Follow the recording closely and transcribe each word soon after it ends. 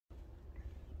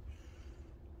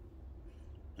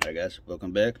Alright guys,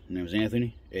 welcome back. My name is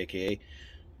Anthony, aka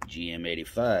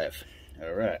GM85.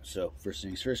 Alright, so first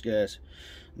things first guys,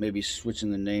 maybe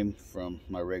switching the name from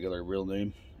my regular real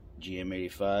name,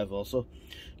 GM85 also,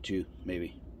 to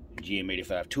maybe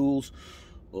GM85 Tools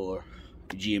or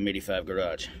GM85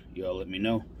 Garage. Y'all let me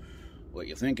know what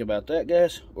you think about that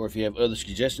guys, or if you have other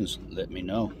suggestions, let me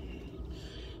know.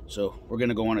 So we're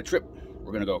gonna go on a trip.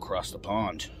 We're gonna go across the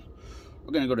pond.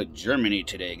 We're gonna go to Germany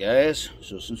today guys.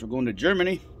 So since we're going to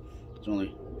Germany, it's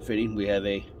only fitting we have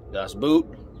a Das Boot.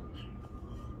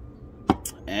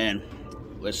 And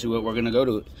let's see what we're gonna go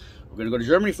to. We're gonna go to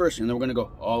Germany first, and then we're gonna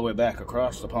go all the way back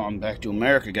across the pond back to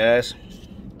America guys.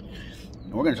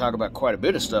 And we're gonna talk about quite a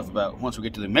bit of stuff about once we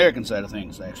get to the American side of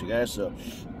things actually guys. So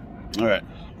all right,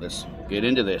 let's get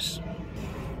into this.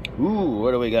 Ooh,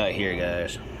 what do we got here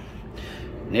guys?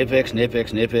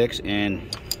 Knipex,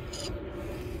 and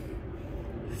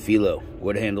Philo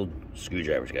wood-handled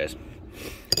screwdrivers, guys.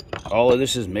 All of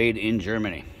this is made in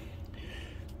Germany.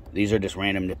 These are just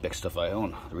random Knipex stuff I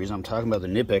own. The reason I'm talking about the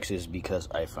Knipex is because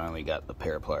I finally got the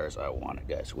pair of pliers I wanted,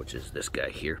 guys, which is this guy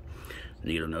here,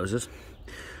 needle noses.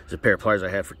 It's a pair of pliers I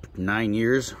had for 9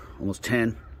 years, almost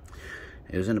 10.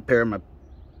 It was in a pair of my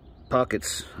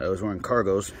pockets. I was wearing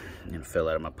cargos, and it fell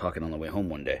out of my pocket on the way home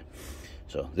one day.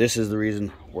 So this is the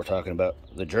reason we're talking about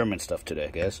the German stuff today,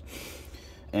 guys.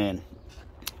 And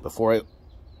before I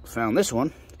found this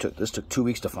one, this took 2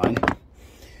 weeks to find.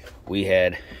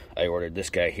 I ordered this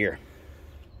guy here.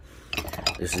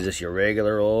 This is just your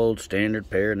regular old standard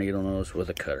pair of needle nose with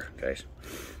a cutter, guys.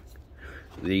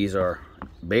 These are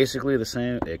basically the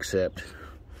same, except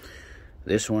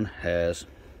this one has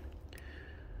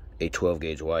a 12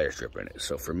 gauge wire strip in it.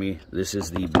 So for me, this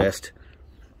is the best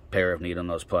pair of needle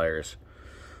nose pliers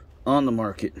on the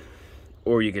market,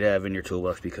 or you could have in your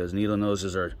toolbox, because needle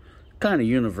noses are kind of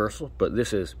universal, but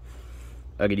this is,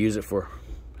 I could use it for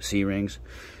C-rings,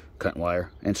 cutting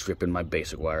wire, and stripping my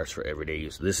basic wires for everyday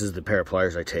use. This is the pair of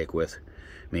pliers I take with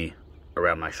me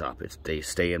around my shop. They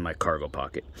stay in my cargo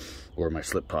pocket or my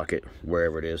slip pocket,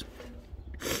 wherever it is.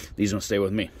 These ones stay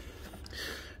with me.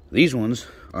 These ones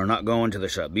are not going to the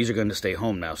shop. These are going to stay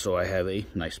home now, so I have a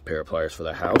nice pair of pliers for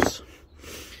the house.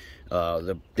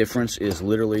 The difference is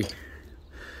literally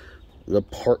the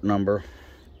part number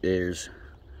is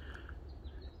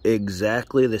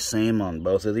exactly the same on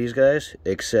both of these guys,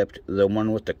 except the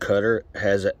one with the cutter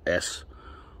has a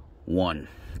S1,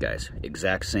 guys.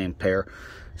 Exact same pair,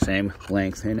 same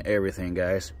length and everything,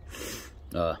 guys.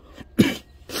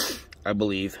 I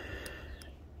believe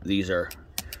these are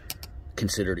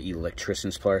considered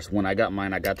electrician's pliers. When I got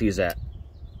mine, I got these at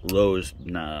Lowe's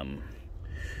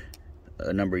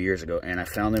a number of years ago, and I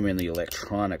found them in the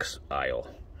electronics aisle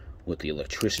with the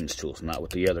electrician's tools, not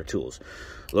with the other tools.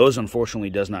 Lowe's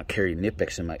unfortunately does not carry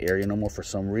Knipex in my area no more for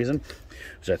some reason,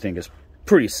 which I think is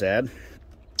pretty sad.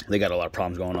 They got a lot of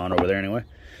problems going on over there anyway.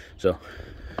 So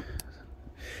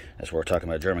that's what we're talking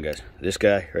about, German guys. This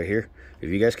guy right here,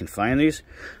 if you guys can find these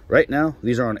right now,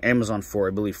 these are on Amazon for,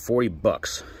 I believe, 40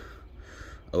 bucks,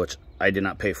 which I did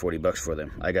not pay 40 bucks for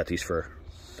them. I got these for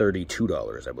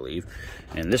 $32, I believe,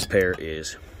 and this pair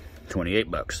is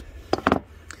 28 bucks.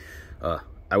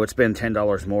 I would spend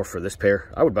 $10 more for this pair.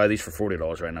 I would buy these for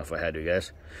 $40 right now if I had to,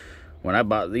 guys. When I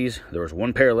bought these, there was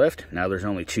one pair left. Now there's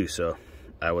only two, so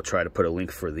I will try to put a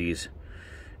link for these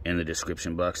in the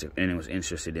description box if anyone's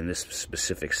interested in this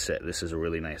specific set. This is a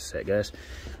really nice set, guys.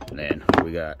 And then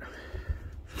we got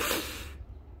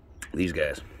these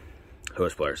guys,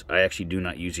 hose pliers. I actually do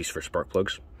not use these for spark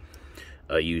plugs.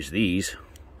 I use these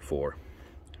for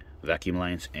vacuum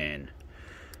lines and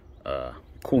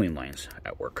cooling lines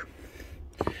at work.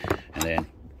 And then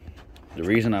the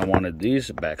reason I wanted these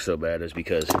back so bad is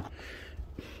because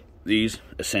these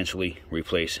essentially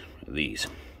replace these.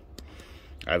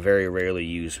 I very rarely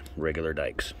use regular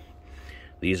dikes.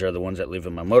 These are the ones that live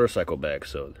in my motorcycle bag,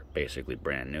 so they're basically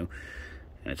brand new,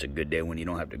 and it's a good day when you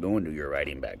don't have to go into your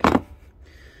riding bag.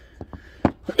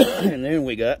 And then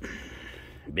we got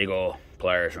big ol'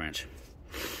 pliers wrench.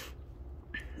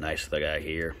 Nice the guy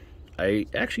here. I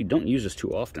actually don't use this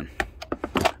too often.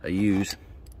 I use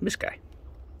this guy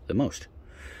the most.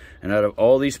 And out of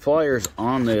all these pliers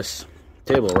on this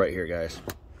table right here, guys,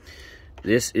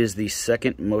 this is the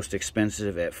second most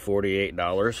expensive at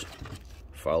 $48,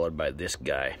 followed by this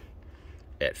guy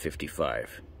at $55.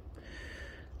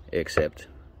 Except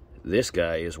this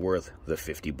guy is worth the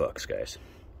 50 bucks, guys.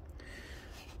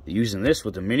 Using this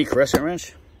with the mini crescent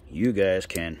wrench, you guys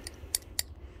can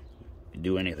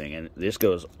do anything, and this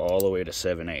goes all the way to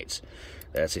 7/8.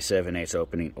 That's a 7/8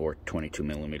 opening, or 22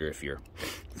 millimeter if you're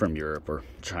from Europe or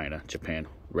China, Japan,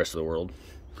 rest of the world.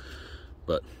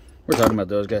 But we're talking about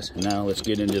those guys. Now let's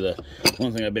get into the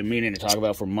one thing I've been meaning to talk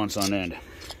about for months on end.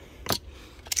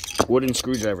 Wooden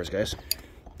screwdrivers, guys.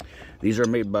 These are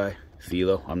made by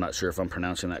Philo. I'm not sure if I'm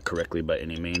pronouncing that correctly by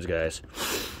any means, guys.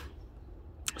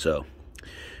 So,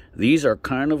 these are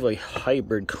kind of a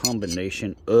hybrid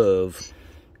combination of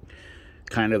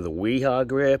kind of the wera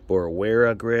grip or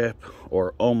wera grip,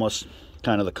 or almost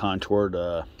kind of the contoured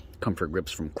comfort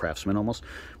grips from Craftsman almost.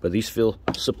 But these feel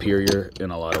superior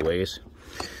in a lot of ways.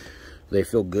 They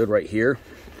feel good right here.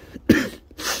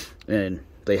 And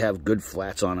they have good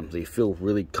flats on them. They feel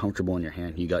really comfortable in your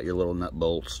hand. You got your little nut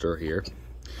bolster here.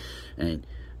 And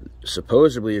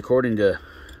supposedly, according to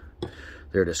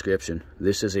their description,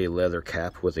 this is a leather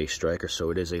cap with a striker,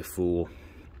 so it is a full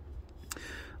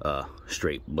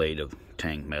straight blade of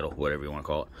tang metal, whatever you want to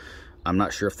call it. I'm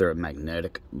not sure if they're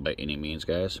magnetic by any means,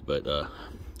 guys, but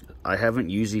I haven't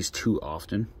used these too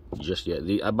often just yet.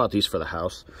 I bought these for the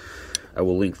house. I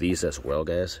will link these as well,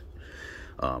 guys.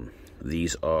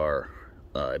 These are,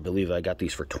 I believe I got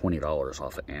these for $20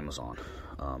 off of Amazon.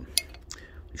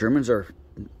 Germans are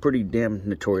pretty damn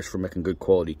notorious for making good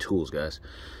quality tools, guys.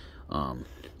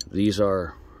 These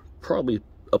are probably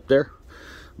up there,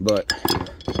 but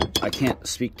I can't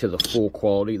speak to the full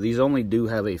quality. These only do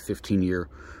have a 15-year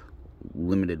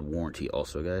limited warranty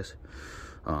also, guys.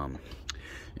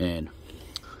 And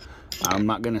I'm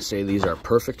not going to say these are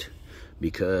perfect,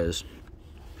 because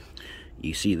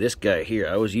you see this guy here,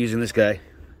 I was using this guy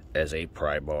as a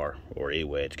pry bar or a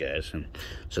wedge, guys, and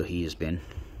so he has been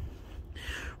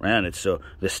rounded. So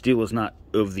the steel is not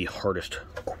of the hardest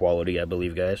quality, I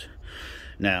believe, guys.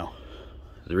 Now,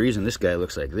 the reason this guy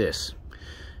looks like this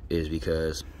is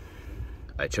because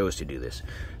I chose to do this.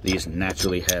 These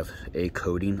naturally have a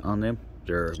coating on them.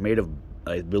 They're made of,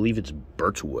 I believe it's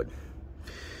birch wood.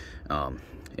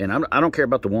 And I don't care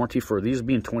about the warranty for these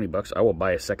being 20 bucks. I will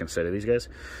buy a second set of these guys.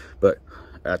 But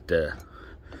at the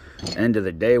end of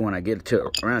the day, when I get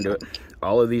around to it,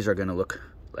 all of these are going to look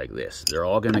like this. They're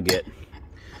all going to get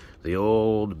the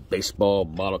old baseball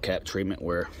bottle cap treatment,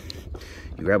 where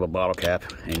you grab a bottle cap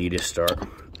and you just start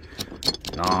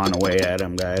gnawing away at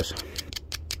them, guys.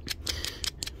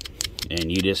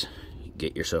 And you just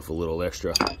get yourself a little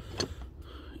extra.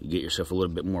 You get yourself a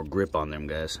little bit more grip on them,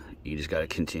 guys. You just got to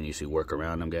continuously work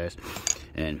around them, guys.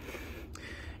 And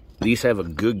these have a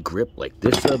good grip like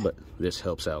this, but this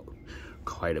helps out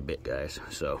quite a bit, guys.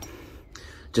 So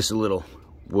just a little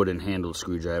wooden handled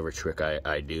screwdriver trick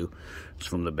I do. It's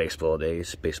from the baseball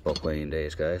playing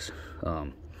days, guys.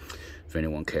 If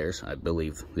anyone cares, I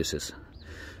believe this is,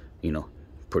 you know,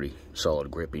 pretty solid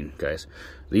gripping, guys.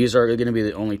 These are going to be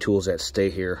the only tools that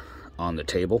stay here on the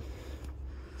table.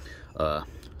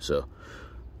 So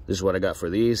this is what I got for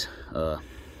these.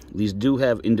 These do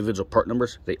have individual part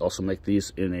numbers. They also make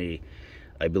these in a,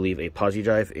 I believe, a posi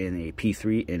drive, in a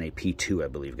P3 and a P2, I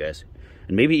believe, guys.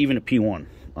 And maybe even a P1.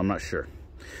 I'm not sure.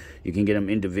 You can get them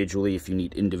individually if you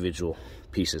need individual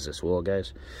pieces as well,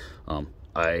 guys.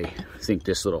 I think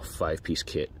this little 5-piece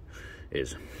kit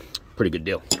is a pretty good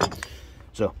deal.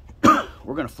 So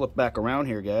we're going to flip back around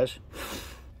here, guys.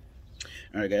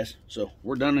 All right, guys. So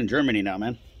we're done in Germany now,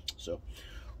 man. So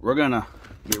we're going to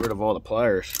get rid of all the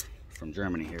pliers from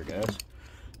Germany here, guys.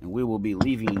 And we will be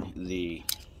leaving the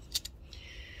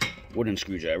wooden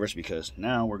screwdrivers, because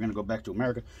now we're going to go back to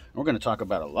America. And we're going to talk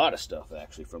about a lot of stuff,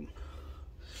 actually, from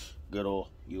good old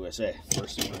USA.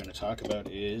 First thing we're going to talk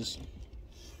about is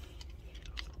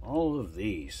all of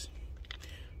these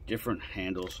different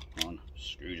handles on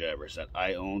screwdrivers that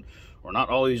I own. Or not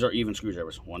all of these are even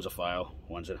screwdrivers. One's a file,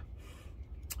 one's a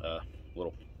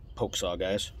little poke saw,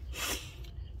 guys.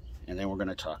 And then we're going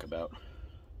to talk about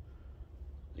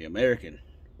the American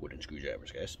wooden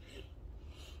screwdrivers, guys,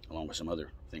 along with some other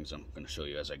things I'm going to show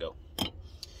you as I go.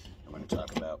 I'm going to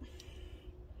talk about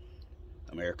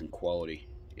American quality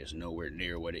is nowhere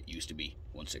near what it used to be.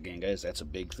 Once again, guys, that's a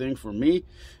big thing for me,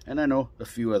 and I know a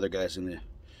few other guys in the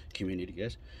community,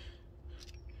 guys.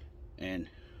 And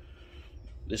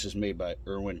this is made by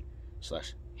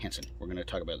Irwin/Hansen. We're going to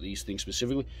talk about these things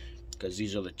specifically, because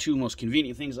these are the two most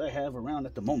convenient things I have around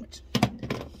at the moment.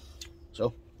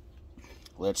 So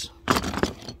let's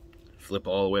flip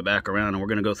all the way back around, and we're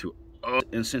going to go through all.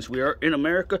 And since we are in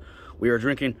America, we are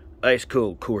drinking ice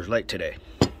cold Coors Light today.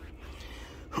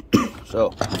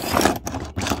 So,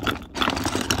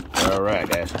 all right,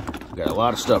 guys, we got a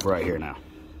lot of stuff right here now.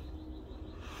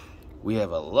 We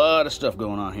have a lot of stuff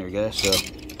going on here, guys. So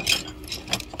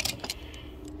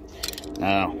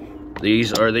now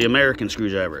these are the American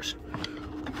screwdrivers.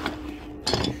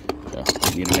 So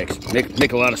you need to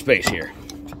make a lot of space here.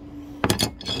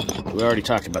 We already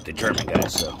talked about the German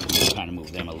guys, so we'll kind of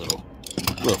move them a little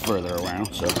a little further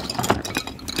around. So,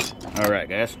 all right,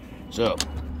 guys. So,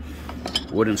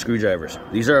 wooden screwdrivers.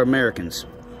 These are Americans.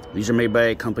 These are made by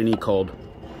a company called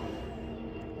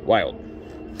Wild.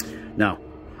 Now,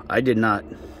 I did not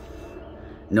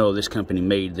know this company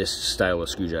made this style of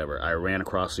screwdriver. I ran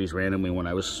across these randomly when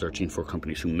I was searching for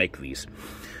companies who make these.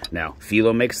 Now,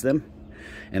 Philo makes them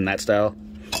in that style,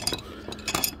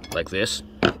 like this.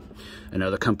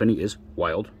 Another company is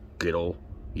Wild, good old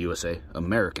USA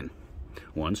American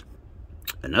ones.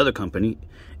 Another company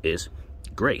is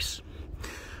Grace,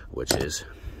 which is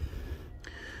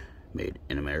made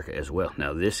in America as well.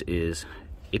 Now, this is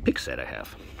a pick set I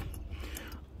have,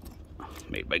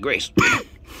 made by Grace,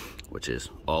 which is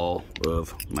all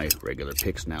of my regular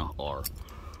picks now are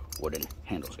wooden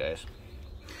handles, guys.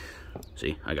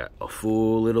 See, I got a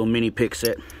full little mini pick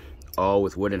set, all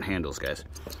with wooden handles, guys.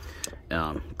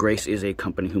 Grace is a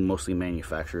company who mostly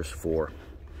manufactures for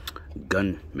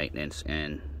gun maintenance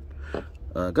and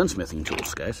gunsmithing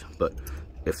tools, guys. But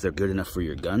if they're good enough for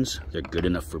your guns, they're good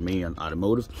enough for me on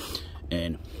automotive.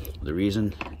 And the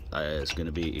reason is going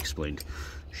to be explained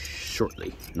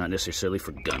shortly. Not necessarily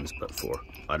for guns, but for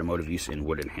automotive use in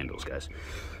wooden handles, guys.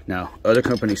 Now, other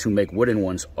companies who make wooden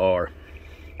ones are,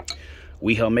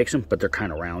 Wehel makes them, but they're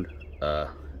kind of round.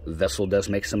 Vessel does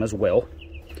make some as well.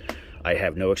 I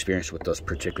have no experience with those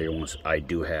particular ones. I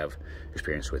do have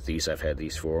experience with these. I've had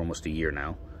these for almost a year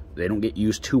now. They don't get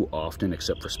used too often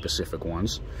except for specific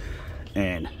ones.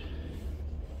 And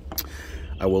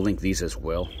I will link these as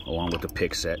well, along with the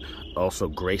pick set. Also,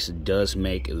 Grace does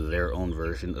make their own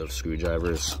version of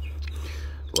screwdrivers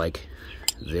like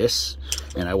this.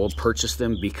 And I will purchase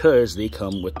them because they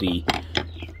come with the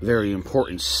very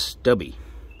important stubby,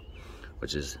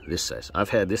 which is this size. I've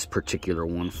had this particular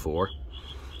one for,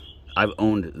 I've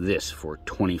owned this for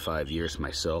 25 years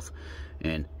myself,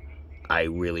 and I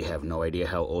really have no idea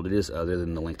how old it is other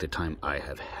than the length of time I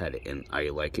have had it. And I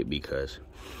like it because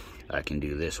I can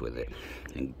do this with it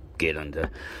and get onto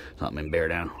something and bear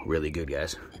down really good,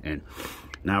 guys. And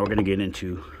now we're going to get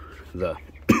into the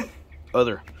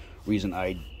other reason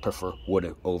I prefer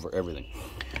wood over everything.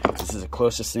 This is the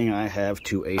closest thing I have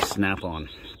to a snap-on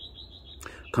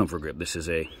comfort grip. This is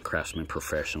a Craftsman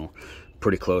Professional,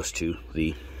 pretty close to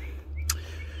the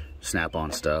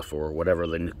snap-on stuff or whatever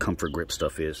the comfort grip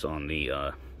stuff is on the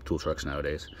tool trucks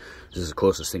nowadays. This is the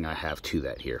closest thing I have to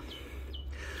that here.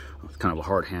 It's kind of a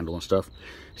hard handle and stuff.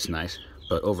 It's nice,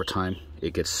 but over time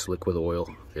it gets slick with oil.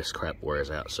 This crap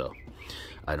wears out, so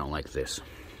I don't like this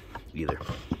either.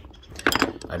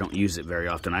 I don't use it very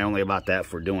often. I only bought that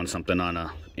for doing something on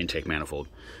a intake manifold.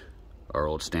 Our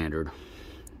old standard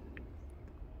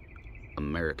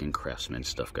American Craftsman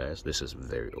stuff, guys. This is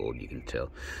very old, you can tell.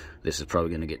 This is probably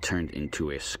going to get turned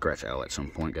into a scratch owl at some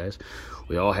point, guys.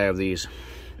 We all have these.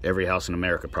 Every house in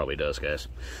America probably does, guys.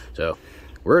 So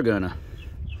we're gonna,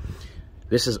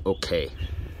 this is okay.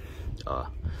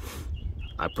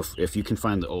 If you can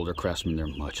find the older Craftsman, they're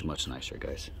much nicer,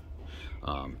 guys.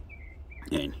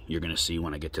 And you're gonna see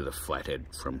when I get to the flathead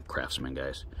from Craftsman,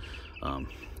 guys.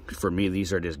 For me,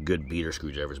 these are just good beater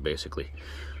screwdrivers, basically.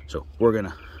 So we're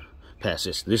gonna pass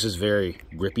this. This is very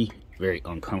grippy, very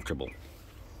uncomfortable.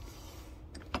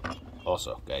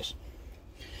 Also, guys,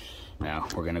 now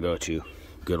we're gonna go to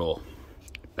good old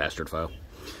bastard file.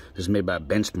 This is made by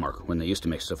Benchmark when they used to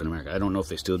make stuff in America. I don't know if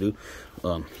they still do.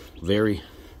 Very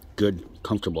good,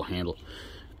 comfortable handle.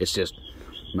 It's just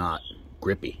not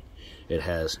grippy. It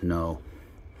has no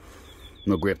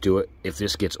grip to it. If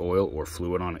this gets oil or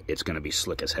fluid on it, it's gonna be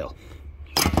slick as hell.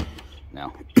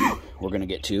 Now, we're gonna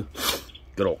get to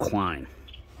good old Klein.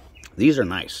 These are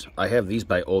nice. I have these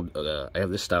by old, I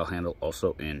have this style handle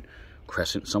also in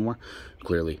Crescent somewhere.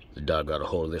 Clearly, the dog got a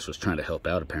hold of this, was trying to help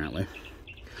out apparently.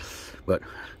 But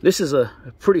this is a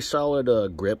pretty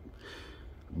solid grip.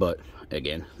 But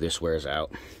again, this wears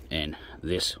out, and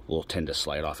this will tend to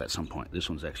slide off at some point. This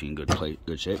one's actually in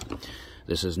good shape.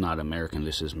 This is not American.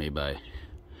 This is made by,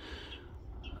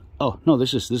 oh no,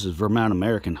 this is Vermont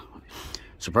American.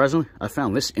 Surprisingly, I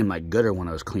found this in my gutter when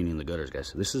I was cleaning the gutters,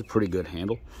 guys. This is a pretty good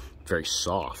handle. Very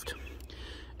soft.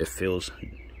 It feels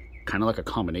kind of like a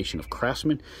combination of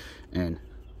Craftsman and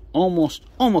almost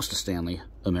a Stanley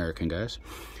American, guys.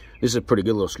 This is a pretty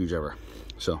good little screwdriver.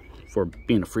 So for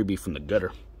being a freebie from the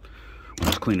gutter when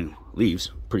I was cleaning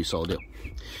leaves, pretty solid deal.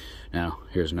 Now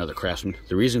here's another Craftsman.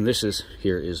 The reason this is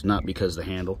here is not because of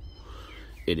the handle.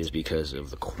 It is because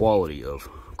of the quality of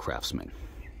Craftsman.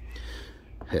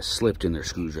 Has slipped in their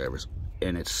screwdrivers,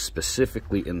 and it's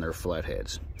specifically in their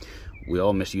flatheads. We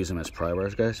all misuse them as pry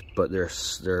bars, guys, but their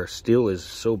steel is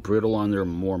so brittle on their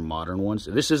more modern ones.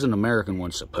 This is an American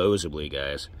one, supposedly,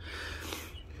 guys.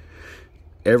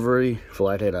 every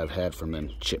flathead I've had from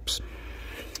them chips.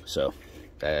 So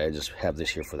I just have this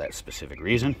here for that specific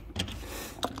reason.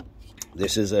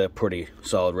 This is a pretty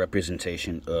solid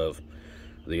representation of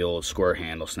the old square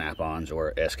handle snap-ons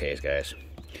or SKs, guys.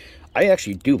 I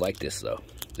actually do like this though,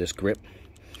 this grip.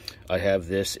 I have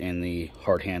this in the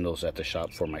hard handles at the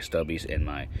shop for my stubbies and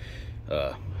my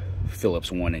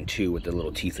Phillips 1 and 2 with the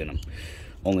little teeth in them.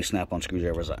 Only snap-on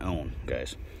screwdrivers I own,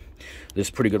 guys. This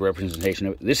is pretty good representation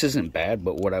of it. This isn't bad,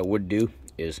 but what I would do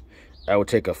is I would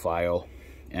take a file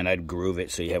and I'd groove it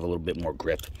so you have a little bit more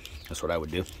grip. That's what I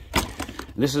would do.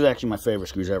 This is actually my favorite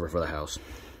screwdriver for the house.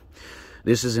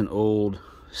 This is an old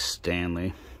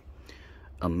Stanley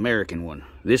American one.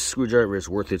 This screwdriver is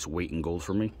worth its weight in gold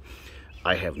for me.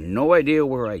 I have no idea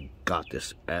where I got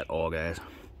this at all, guys.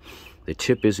 The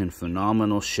tip is in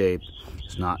phenomenal shape.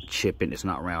 It's not chipping, it's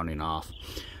not rounding off.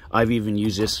 I've even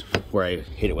used this where I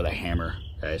hit it with a hammer,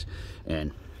 guys,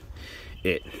 and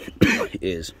it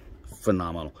is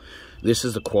phenomenal. This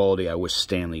is the quality I wish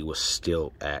Stanley was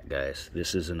still at, guys.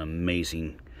 This is an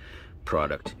amazing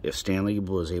product. If Stanley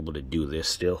was able to do this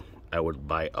still, I would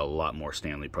buy a lot more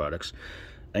Stanley products.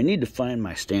 I need to find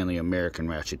my Stanley American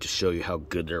ratchet to show you how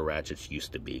good their ratchets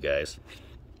used to be, guys.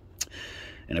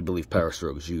 And I believe Power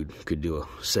Strokes Jude could do a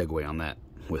segue on that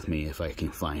with me if I can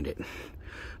find it.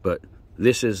 But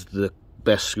this is the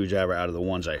best screwdriver out of the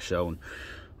ones I've shown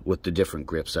with the different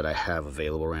grips that I have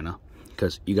available right now.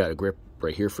 Because you got a grip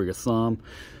right here for your thumb.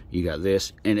 You got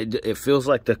this. And it feels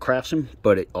like the Craftsman,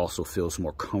 but it also feels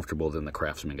more comfortable than the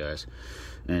Craftsman, guys.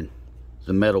 And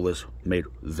the metal is made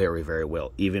very, very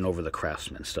well, even over the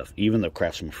Craftsman stuff, even the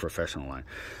Craftsman Professional line.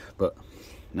 But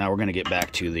now we're going to get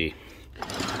back to the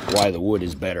why the wood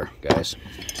is better, guys.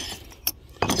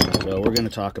 So we're going to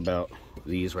talk about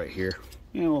these right here.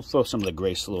 You know, we'll throw some of the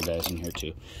Grace little guys in here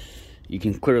too. You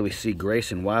can clearly see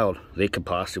Grace and Wild, they could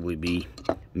possibly be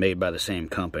made by the same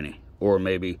company. Or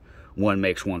maybe one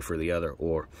makes one for the other,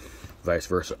 or vice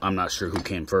versa. I'm not sure who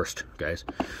came first, guys.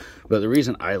 But the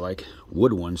reason I like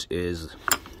wood ones is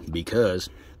because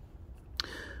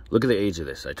look at the age of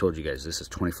this. I told you guys, this is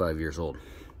 25 years old.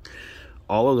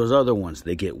 All of those other ones,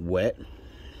 they get wet,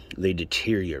 they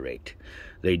deteriorate,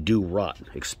 they do rot,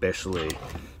 especially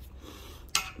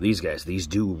these guys. These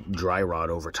do dry rot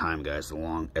over time, guys,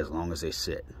 as long as they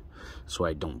sit. So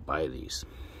I don't buy these.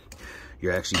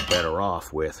 You're actually better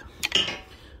off with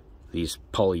these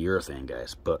polyurethane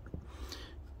guys, but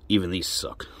even these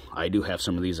suck. I do have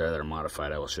some of these that are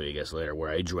modified. I will show you guys later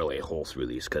where I drill a hole through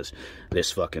these, because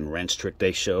this fucking wrench trick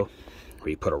they show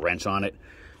where you put a wrench on it,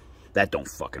 that don't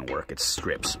fucking work. It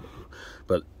strips.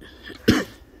 But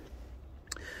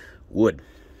wood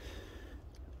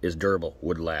is durable.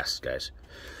 Wood lasts, guys.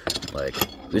 Like,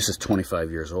 this is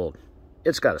 25 years old.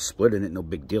 It's got a split in it, no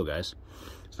big deal, guys.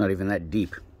 It's not even that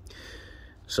deep.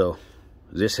 So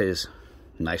this is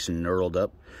nice and knurled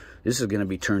up. This is going to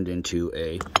be turned into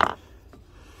a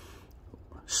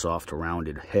soft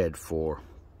rounded head for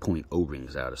pulling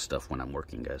O-rings out of stuff when I'm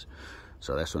working, guys.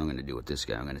 So that's what I'm going to do with this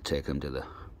guy. I'm going to take him to the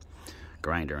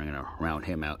grinder. I'm going to round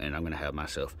him out, and I'm going to have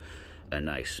myself a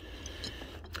nice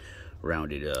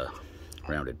rounded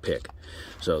pick.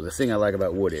 So the thing I like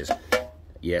about wood is,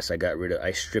 yes,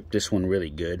 I stripped this one really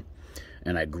good,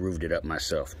 and I grooved it up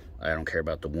myself. I don't care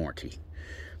about the warranty.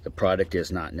 The product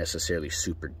is not necessarily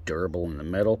super durable in the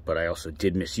metal, but I also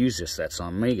did misuse this. That's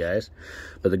on me, guys.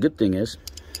 But the good thing is,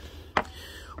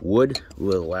 wood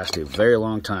will last a very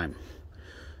long time.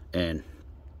 And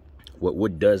what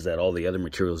wood does that all the other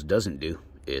materials doesn't do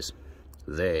is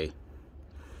they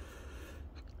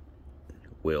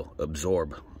will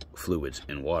absorb fluids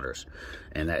and waters.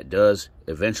 And that does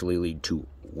eventually lead to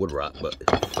wood rot. But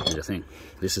here's the thing.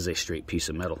 This is a straight piece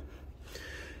of metal.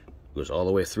 Goes all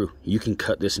the way through. You can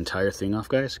cut this entire thing off,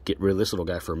 guys. Get rid of this little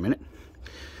guy for a minute.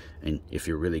 And if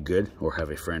you're really good or have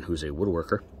a friend who's a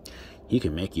woodworker, he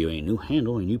can make you a new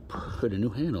handle, and you put a new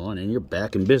handle on, and you're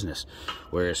back in business.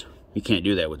 Whereas you can't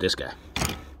do that with this guy.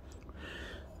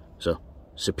 So,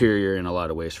 superior in a lot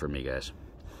of ways for me, guys.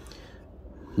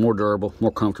 More durable,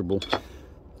 more comfortable.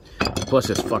 Plus,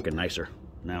 it's fucking nicer.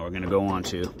 Now we're going to go on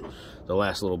to the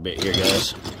last little bit here,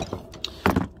 guys.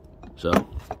 So,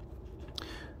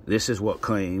 this is what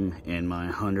came in my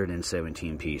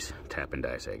 117 piece tap and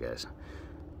die set, guys.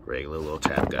 Regular little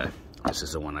tap guy. This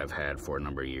is the one I've had for a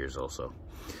number of years also.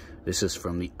 This is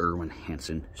from the Irwin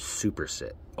Hansen Super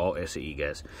Set. All SAE,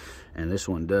 guys. And this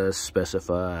one does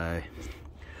specify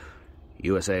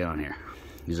USA on here.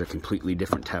 These are completely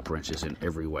different tap wrenches in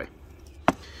every way.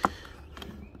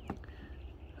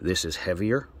 This is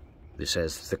heavier. This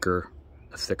has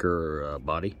a thicker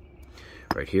body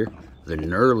right here. The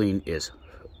knurling is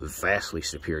vastly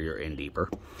superior and deeper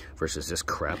versus this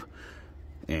crap.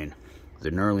 And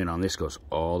the knurling on this goes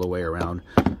all the way around,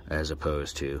 as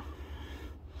opposed to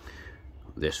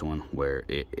this one where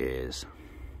it is,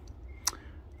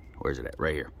 where's it at?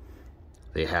 Right here.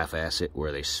 They half-ass it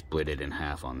where they split it in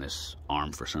half on this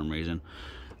arm for some reason.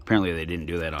 Apparently they didn't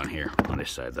do that on here, on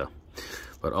this side though.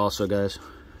 But also, guys,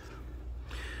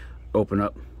 open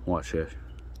up, watch this.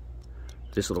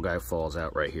 This little guy falls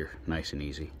out right here, nice and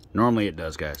easy. Normally it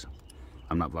does, guys.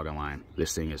 I'm not fucking lying.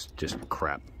 This thing is just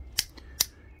crap.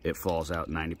 It falls out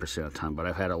 90% of the time, but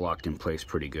I've had it locked in place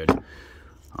pretty good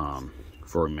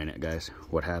for a minute, guys.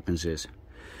 What happens is,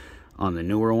 on the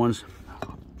newer ones,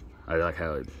 I like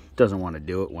how it doesn't want to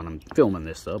do it when I'm filming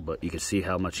this though, but you can see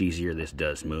how much easier this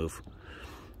does move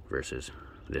versus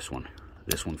this one.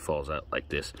 This one falls out like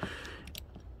this.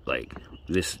 Like,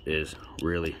 this is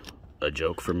really a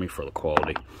joke for me for the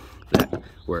quality. That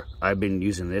where I've been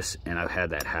using this and I've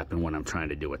had that happen when I'm trying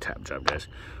to do a tap job, guys,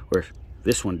 where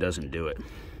this one doesn't do it.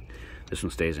 This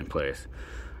one stays in place.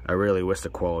 I really wish the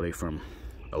quality from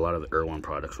a lot of the Irwin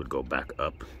products would go back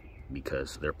up,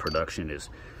 because their production is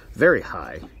very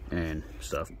high and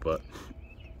stuff, but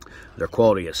their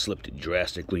quality has slipped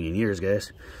drastically in years,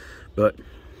 guys. But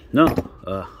no,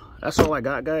 that's all I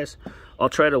got, guys. I'll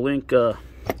try to link the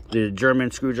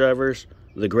German screwdrivers,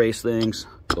 the Grace things,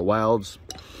 the Wilds,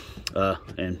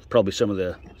 and probably some of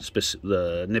the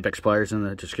Knipex pliers in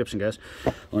the description, guys.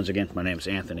 Once again, my name is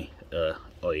Anthony,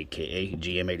 aka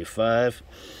GM85.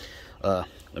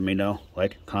 Let me know,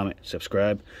 like, comment,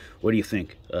 subscribe. What do you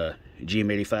think?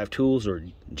 GM85 tools or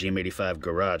GM85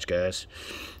 garage, guys?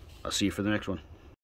 I'll see you for the next one.